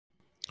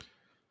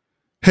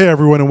Hey,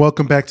 everyone, and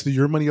welcome back to the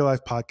Your Money Your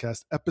Life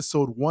podcast,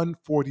 episode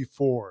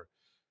 144.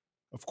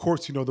 Of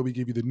course, you know that we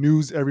give you the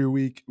news every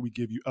week. We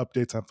give you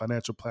updates on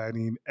financial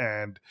planning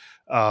and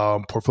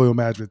portfolio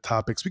management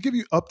topics. We give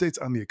you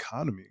updates on the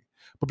economy.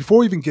 But before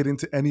we even get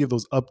into any of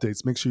those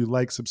updates, make sure you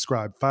like,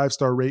 subscribe,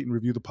 5-star rate, and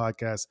review the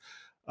podcast.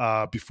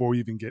 Before we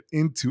even get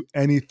into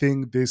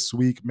anything this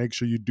week, make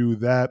sure you do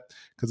that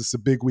because it's a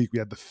big week. We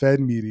had the Fed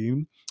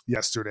meeting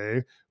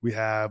yesterday. We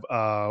have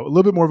a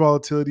little bit more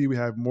volatility. We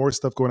have more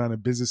stuff going on in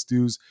business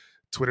news,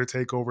 Twitter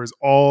takeovers,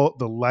 all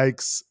the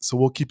likes. So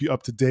we'll keep you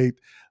up to date.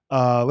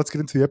 Let's get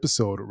into the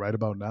episode right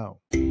about now.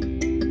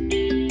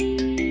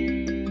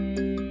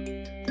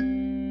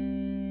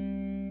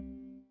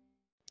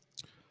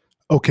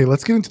 Okay,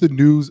 let's get into the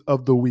news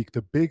of the week.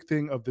 The big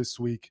thing of this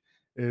week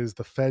is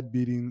the Fed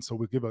meeting. So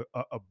we'll give a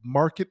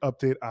market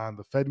update on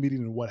the Fed meeting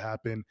and what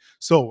happened.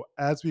 So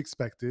as we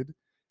expected,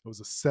 it was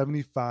a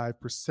 75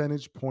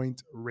 percentage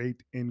point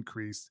rate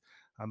increase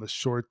on the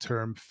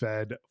short-term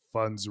Fed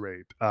funds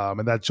rate.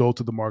 And that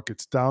jolted the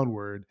markets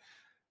downward.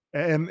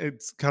 And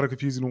it's kind of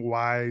confusing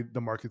why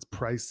the markets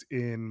price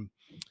in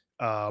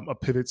a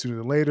pivot sooner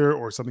than later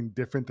or something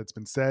different that's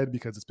been said,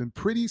 because it's been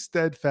pretty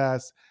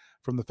steadfast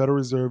from the Federal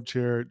Reserve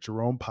Chair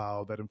Jerome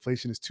Powell that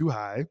inflation is too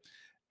high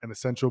and the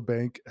central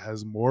bank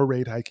has more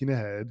rate hiking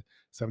ahead.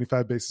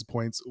 75 basis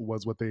points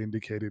was what they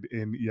indicated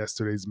in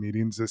yesterday's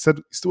meetings. They said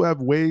we still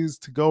have ways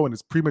to go and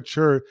it's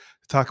premature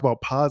to talk about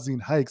pausing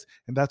hikes.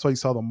 And that's why you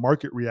saw the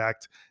market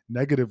react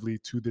negatively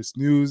to this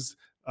news.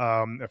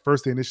 At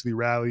first, they initially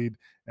rallied,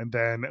 and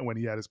then when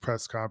he had his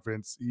press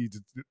conference,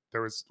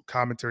 there was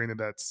commentary in it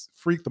that's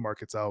freaked the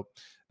markets out.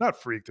 Not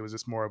freaked; it was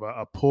just more of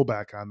a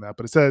pullback on that.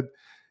 But it said,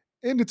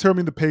 in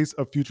determining the pace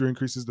of future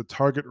increases, the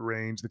target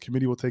range, the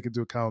committee will take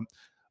into account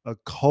a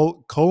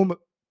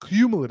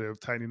cumulative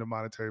tightening of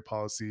monetary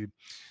policy,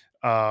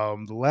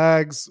 the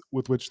lags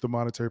with which the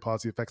monetary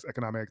policy affects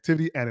economic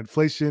activity and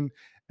inflation,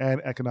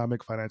 and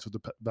economic financial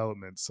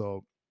development.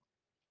 So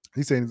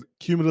he's saying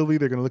cumulatively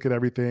they're going to look at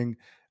everything,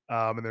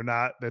 and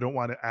they don't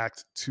want to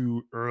act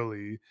too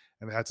early,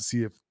 and they have to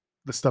see if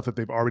the stuff that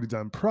they've already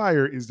done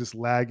prior is just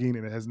lagging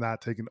and it has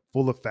not taken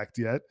full effect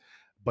yet,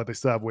 but they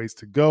still have ways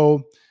to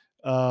go.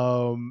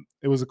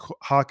 It was a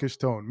hawkish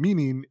tone,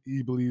 meaning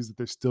he believes that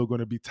they're still going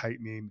to be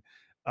tightening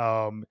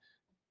um,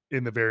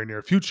 in the very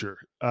near future.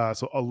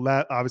 So a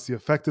lot obviously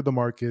affected the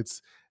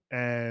markets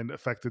and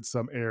affected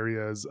some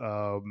areas.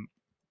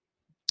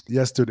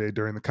 Yesterday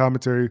during the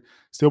commentary.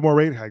 Still more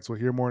rate hikes. We'll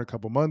hear more in a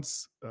couple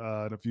months,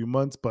 in a few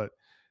months, but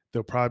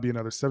there'll probably be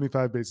another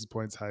 75 basis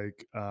points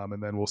hike,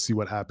 and then we'll see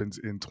what happens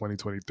in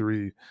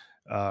 2023,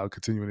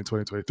 continuing in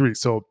 2023.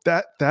 So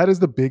that is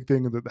the big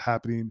thing that's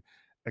happening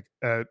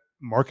at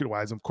market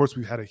wise. Of course,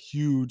 we had a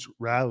huge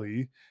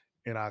rally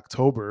in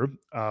October,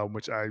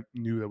 which I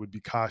knew that would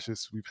be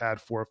cautious. We've had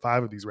 4 or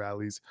 5 of these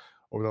rallies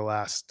over the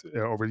last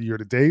over the year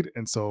to date,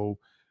 and so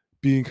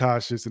being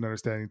cautious and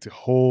understanding to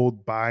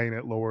hold buying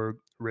at lower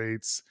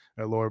rates,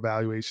 at lower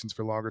valuations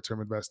for longer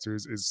term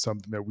investors is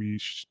something that we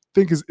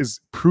think is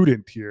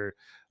prudent here,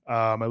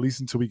 at least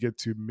until we get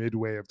to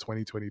midway of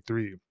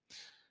 2023.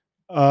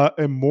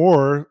 And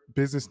more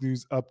business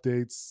news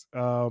updates.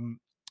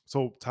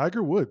 So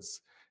Tiger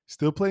Woods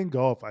still playing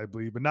golf, I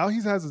believe, but now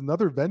he has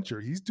another venture.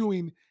 He's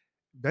doing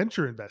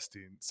venture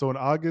investing. So in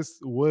August,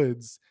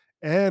 Woods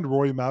and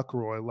Rory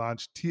McIlroy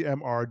launched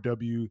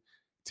TMRW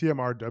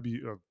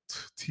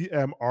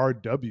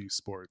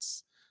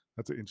Sports.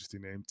 That's an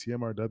interesting name,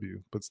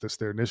 TMRW, but it's just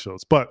their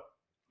initials. But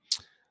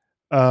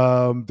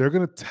they're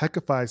going to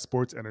techify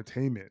sports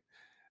entertainment.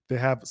 They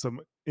have some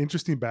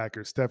interesting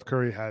backers. Steph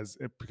Curry has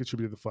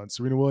contributed to the fund.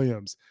 Serena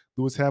Williams,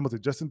 Lewis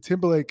Hamilton, Justin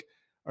Timberlake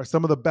are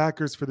some of the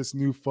backers for this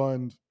new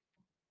fund.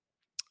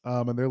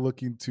 And they're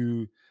looking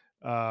to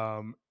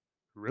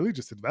really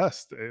just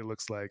invest. It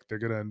looks like they're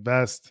going to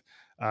invest.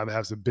 They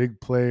have some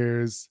big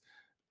players.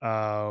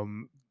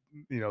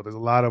 There's a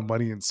lot of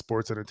money in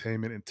sports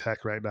entertainment and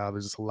tech right now.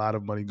 There's just a lot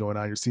of money going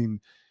on. You're seeing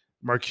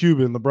Mark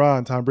Cuban,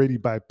 LeBron, Tom Brady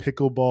buy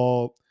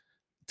pickleball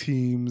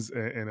teams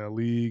in a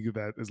league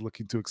that is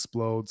looking to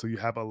explode. So you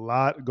have a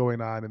lot going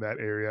on in that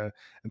area.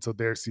 And so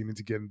they're seeming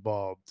to get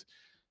involved.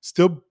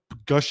 Still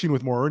gushing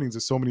with more earnings.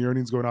 There's so many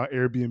earnings going out.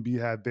 Airbnb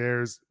had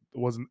theirs. It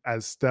wasn't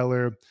as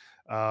stellar.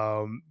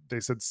 They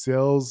said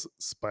sales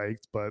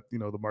spiked, but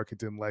the market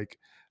didn't like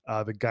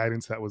the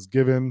guidance that was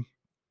given.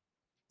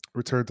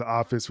 Return to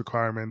office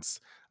requirements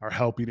are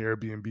helping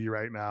Airbnb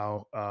right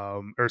now.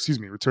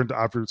 Return to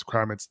office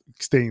requirements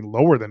staying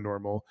lower than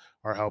normal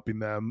are helping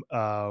them.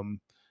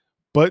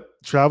 But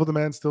travel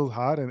demand still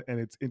hot, and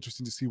it's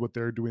interesting to see what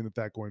they're doing with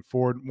that going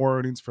forward. More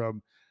earnings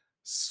from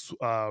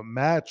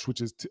Match,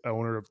 which is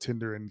owner of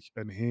Tinder and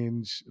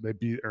Hinge. They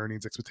beat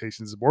earnings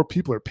expectations. More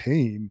people are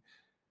paying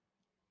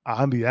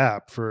on the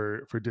app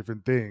for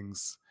different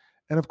things.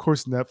 And of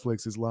course,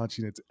 Netflix is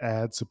launching its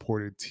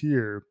ad-supported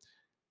tier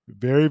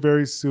very,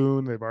 very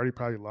soon. They've already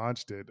probably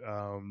launched it.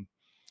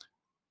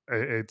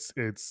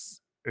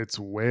 It's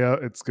way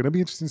out. It's going to be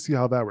interesting to see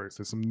how that works.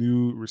 There's some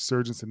new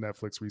resurgence in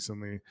Netflix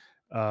recently.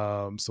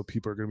 So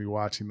people are going to be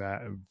watching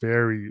that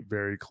very,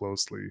 very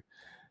closely.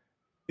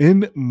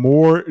 In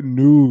more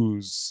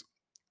news,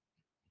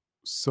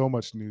 so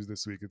much news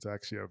this week. It's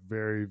actually a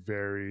very,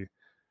 very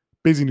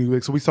busy news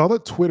week. So we saw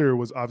that Twitter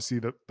was obviously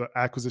the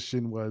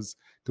acquisition was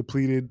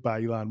completed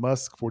by Elon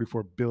Musk,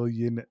 $44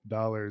 billion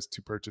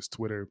to purchase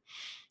Twitter.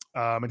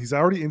 And he's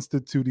already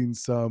instituting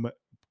some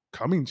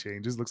coming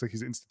changes. Looks like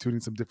he's instituting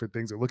some different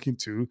things or looking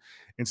to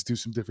institute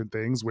some different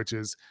things, which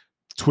is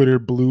Twitter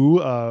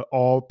Blue.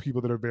 All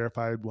people that are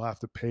verified will have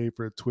to pay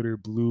for Twitter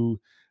Blue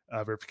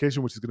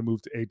verification, which is going to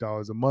move to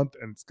 $8 a month,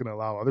 and it's going to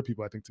allow other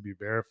people, I think, to be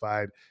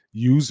verified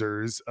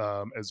users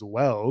as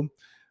well.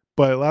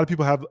 But a lot of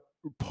people have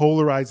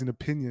polarizing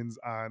opinions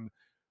on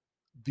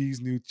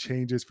these new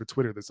changes for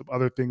Twitter. There's some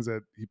other things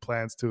that he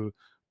plans to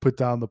put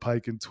down the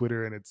pike in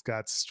Twitter, and it's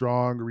got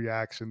strong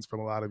reactions from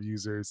a lot of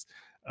users.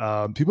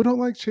 People don't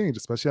like change,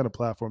 especially on a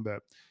platform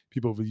that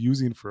people have been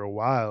using for a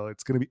while.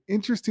 It's going to be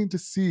interesting to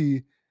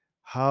see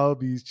how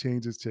these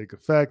changes take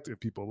effect, if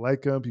people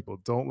like them, people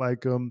don't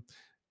like them.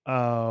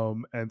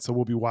 And so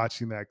we'll be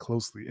watching that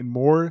closely. And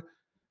more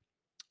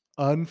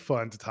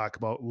unfun to talk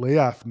about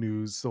layoff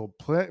news. So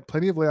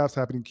plenty of layoffs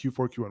happening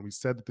Q4, Q1. We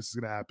said that this is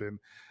going to happen.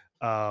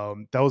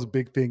 That was a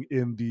big thing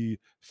in the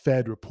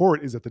Fed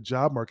report, is that the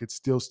job market's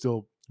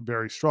still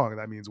very strong. And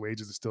that means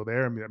wages are still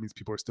there. I mean, that means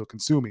people are still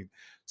consuming.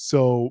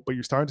 So, but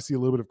you're starting to see a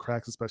little bit of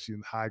cracks, especially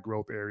in high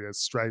growth areas.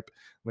 Stripe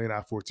laying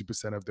off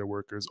 14% of their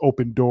workers.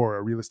 Open Door,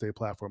 a real estate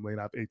platform, laying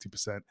off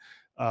 18%.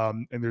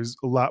 And there's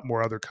a lot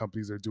more other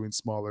companies that are doing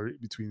smaller,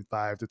 between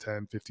 5 to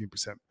 10,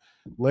 15%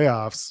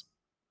 layoffs.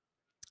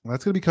 And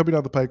that's going to be coming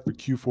down the pike for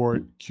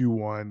Q4,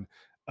 Q1,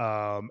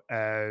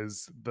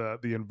 as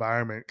the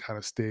environment kind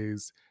of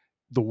stays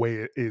the way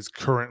it is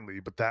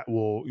currently. But that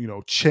will,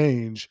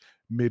 change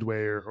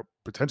midway or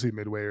potentially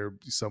midway or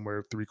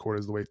somewhere 3/4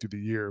 of the way through the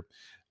year.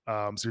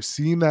 So you're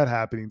seeing that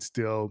happening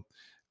still.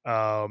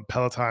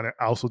 Peloton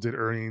also did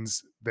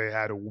earnings. They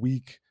had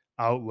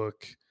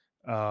outlook,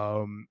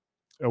 um,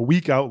 a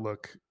weak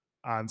outlook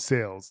on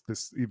sales.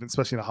 This, even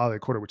especially in a holiday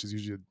quarter, which is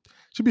usually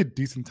should be a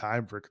decent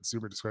time for a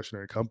consumer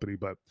discretionary company,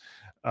 but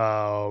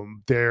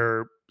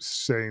they're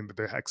saying that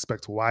they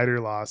expect wider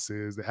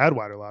losses. They had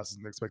wider losses,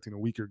 and they're expecting a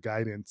weaker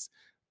guidance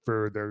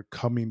for their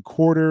coming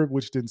quarter,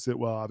 which didn't sit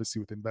well,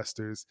 obviously, with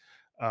investors.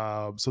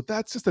 So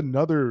that's just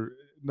another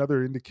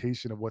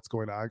indication of what's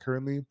going on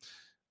currently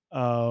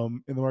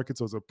in the market.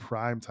 So it's a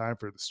prime time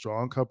for the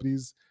strong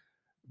companies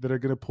that are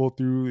going to pull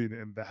through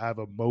and that have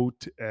a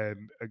moat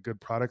and a good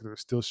product that are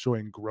still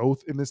showing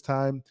growth in this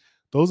time.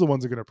 Those are the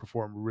ones that are going to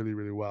perform really,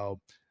 really well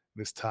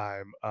this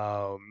time.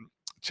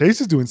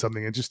 Chase is doing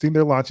something interesting.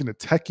 They're launching a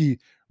techie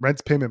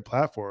rent payment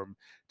platform.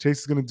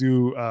 Chase is going to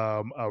do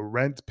a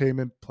rent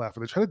payment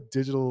platform. They're trying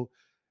to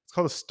it's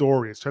called a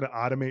story. It's trying to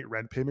automate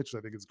rent payments, which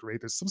I think is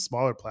great. There's some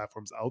smaller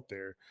platforms out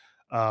there,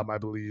 I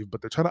believe,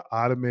 but they're trying to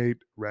automate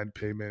rent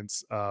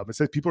payments. It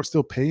says people are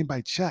still paying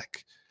by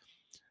check.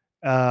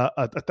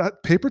 That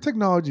paper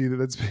technology,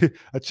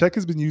 a check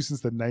has been used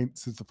since the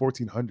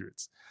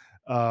 1400s.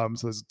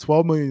 So there's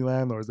 12 million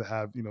landlords that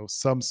have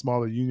some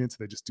smaller units.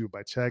 They just do it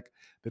by check.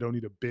 They don't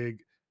need a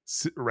big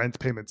rent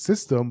payment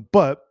system.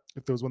 But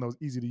if there was one that was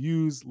easy to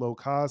use, low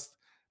cost,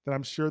 then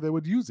I'm sure they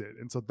would use it.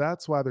 And so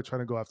that's why they're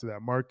trying to go after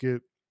that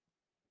market.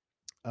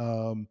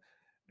 And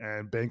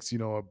banks,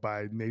 are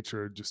by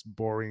nature just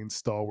boring,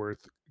 stalwart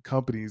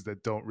companies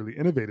that don't really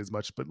innovate as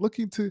much, but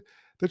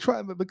they're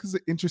trying to look as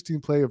an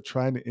interesting play of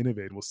trying to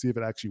innovate. We'll see if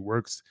it actually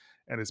works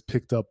and is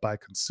picked up by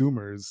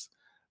consumers,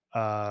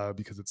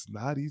 because it's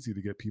not easy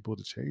to get people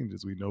to change,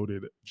 as we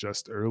noted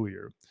just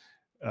earlier.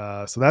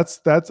 So that's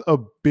a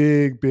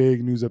big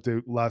news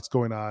update. Lots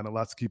going on, a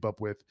lot to keep up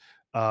with.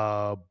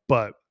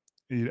 But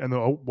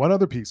and one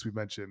other piece we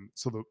mentioned.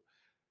 So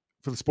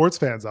for the sports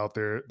fans out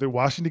there, the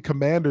Washington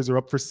Commanders are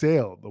up for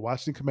sale. The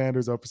Washington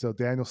Commanders are up for sale.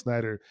 Daniel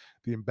Snyder,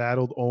 the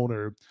embattled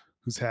owner,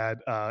 who's had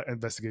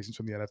investigations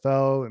from the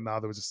NFL, and now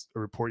there was just a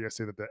report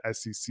yesterday that the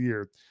SEC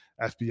or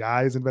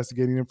FBI is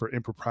investigating him for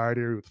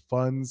impropriety with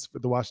funds for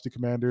the Washington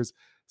Commanders.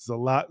 There's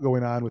a lot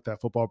going on with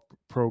that football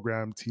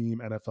program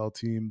team, NFL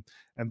team,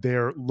 and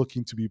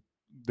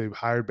they've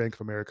hired Bank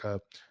of America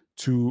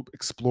to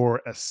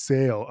explore a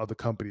sale of the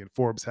company, and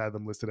Forbes had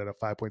them listed at a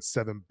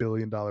 $5.7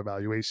 billion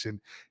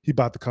valuation. He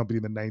bought the company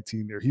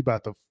he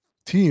bought the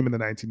team in the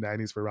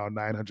 1990s for around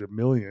 $900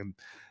 million.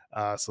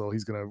 So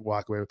he's going to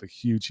walk away with a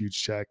huge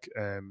check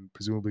and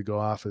presumably go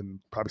off and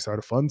probably start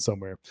a fund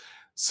somewhere.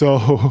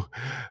 So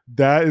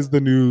that is the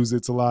news.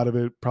 It's a lot of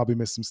it. Probably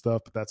missed some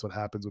stuff, but that's what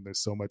happens when there's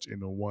so much in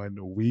 1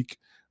 week.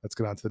 Let's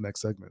get on to the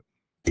next segment.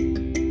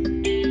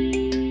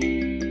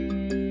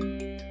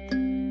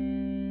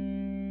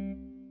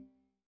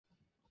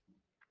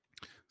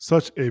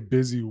 Such a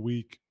busy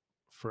week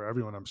for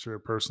everyone, I'm sure,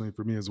 personally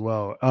for me as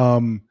well.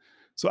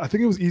 So I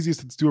think it was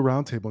easiest to do a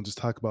roundtable and just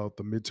talk about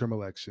the midterm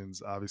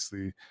elections,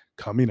 obviously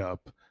coming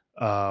up,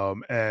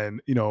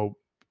 and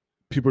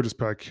people are just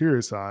probably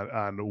curious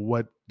on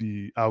what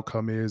the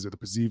outcome is or the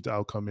perceived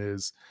outcome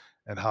is,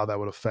 and how that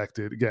would affect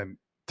it. Again,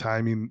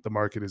 timing the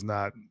market is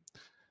not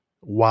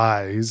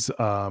wise,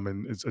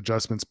 and it's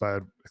adjustments by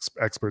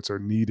experts are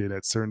needed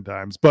at certain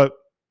times. But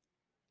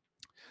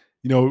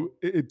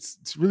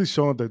it's really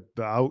showing that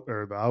the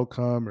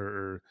outcome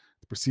or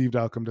the perceived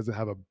outcome doesn't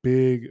have a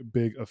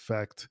big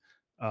effect,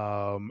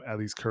 at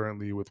least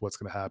currently with what's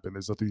going to happen.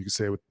 There's nothing you can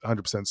say with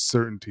 100%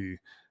 certainty,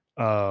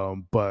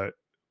 but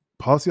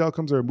policy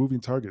outcomes are a moving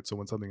target. So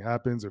when something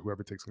happens or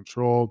whoever takes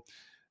control,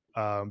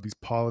 these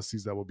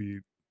policies that will be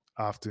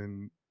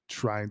often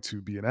trying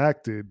to be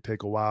enacted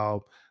take a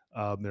while.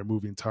 They're a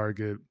moving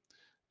target.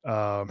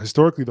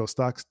 Historically, those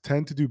stocks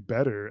tend to do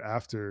better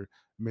after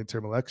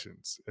midterm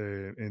elections.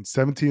 In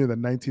 17 of the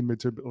 19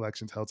 midterm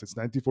elections held since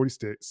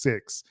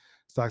 1946,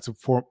 stocks have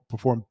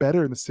performed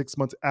better in the 6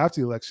 months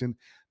after the election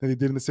than they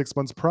did in the 6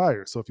 months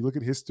prior. So if you look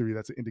at history,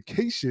 that's an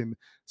indication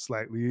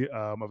slightly,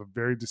 of a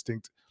very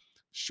distinct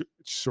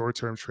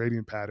short-term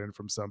trading pattern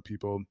from some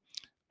people.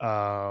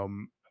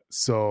 Um,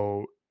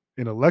 so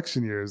in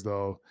election years,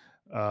 though,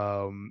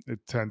 it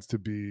tends to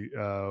be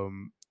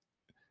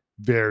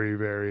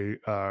very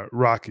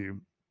rocky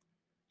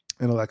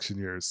in election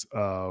years.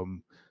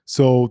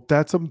 So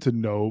that's something to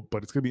know,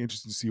 but it's going to be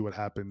interesting to see what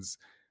happens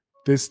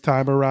this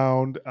time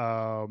around.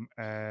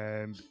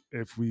 And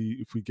if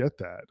we get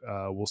that,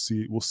 we'll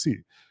see. We'll see.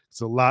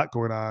 It's a lot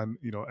going on,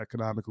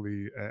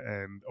 economically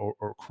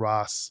or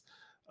across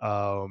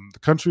the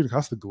country and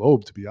across the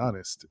globe, to be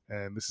honest.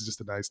 And this is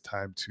just a nice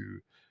time to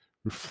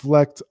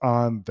reflect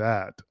on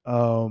that.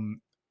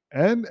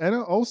 And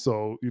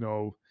also,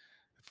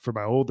 for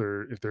my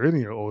older, if there are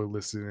any older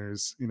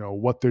listeners,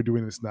 what they're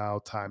doing this now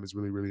time is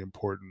really, really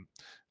important.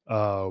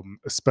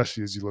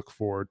 Especially as you look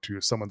forward to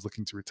if someone's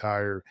looking to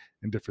retire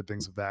and different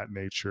things of that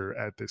nature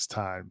at this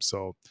time.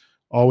 So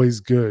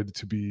always good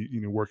to be,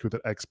 working with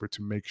an expert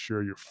to make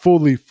sure you're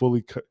fully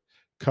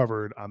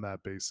covered on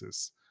that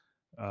basis.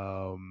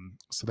 So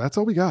that's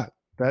all we got.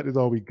 That is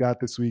all we got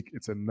this week.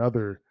 It's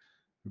another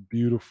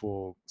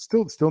beautiful,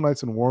 still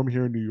nice and warm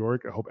here in New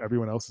York. I hope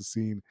everyone else is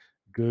seeing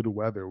good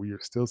weather. We are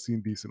still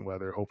seeing decent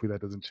weather. Hopefully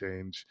that doesn't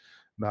change.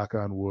 Knock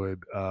on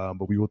wood.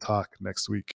 But we will talk next week.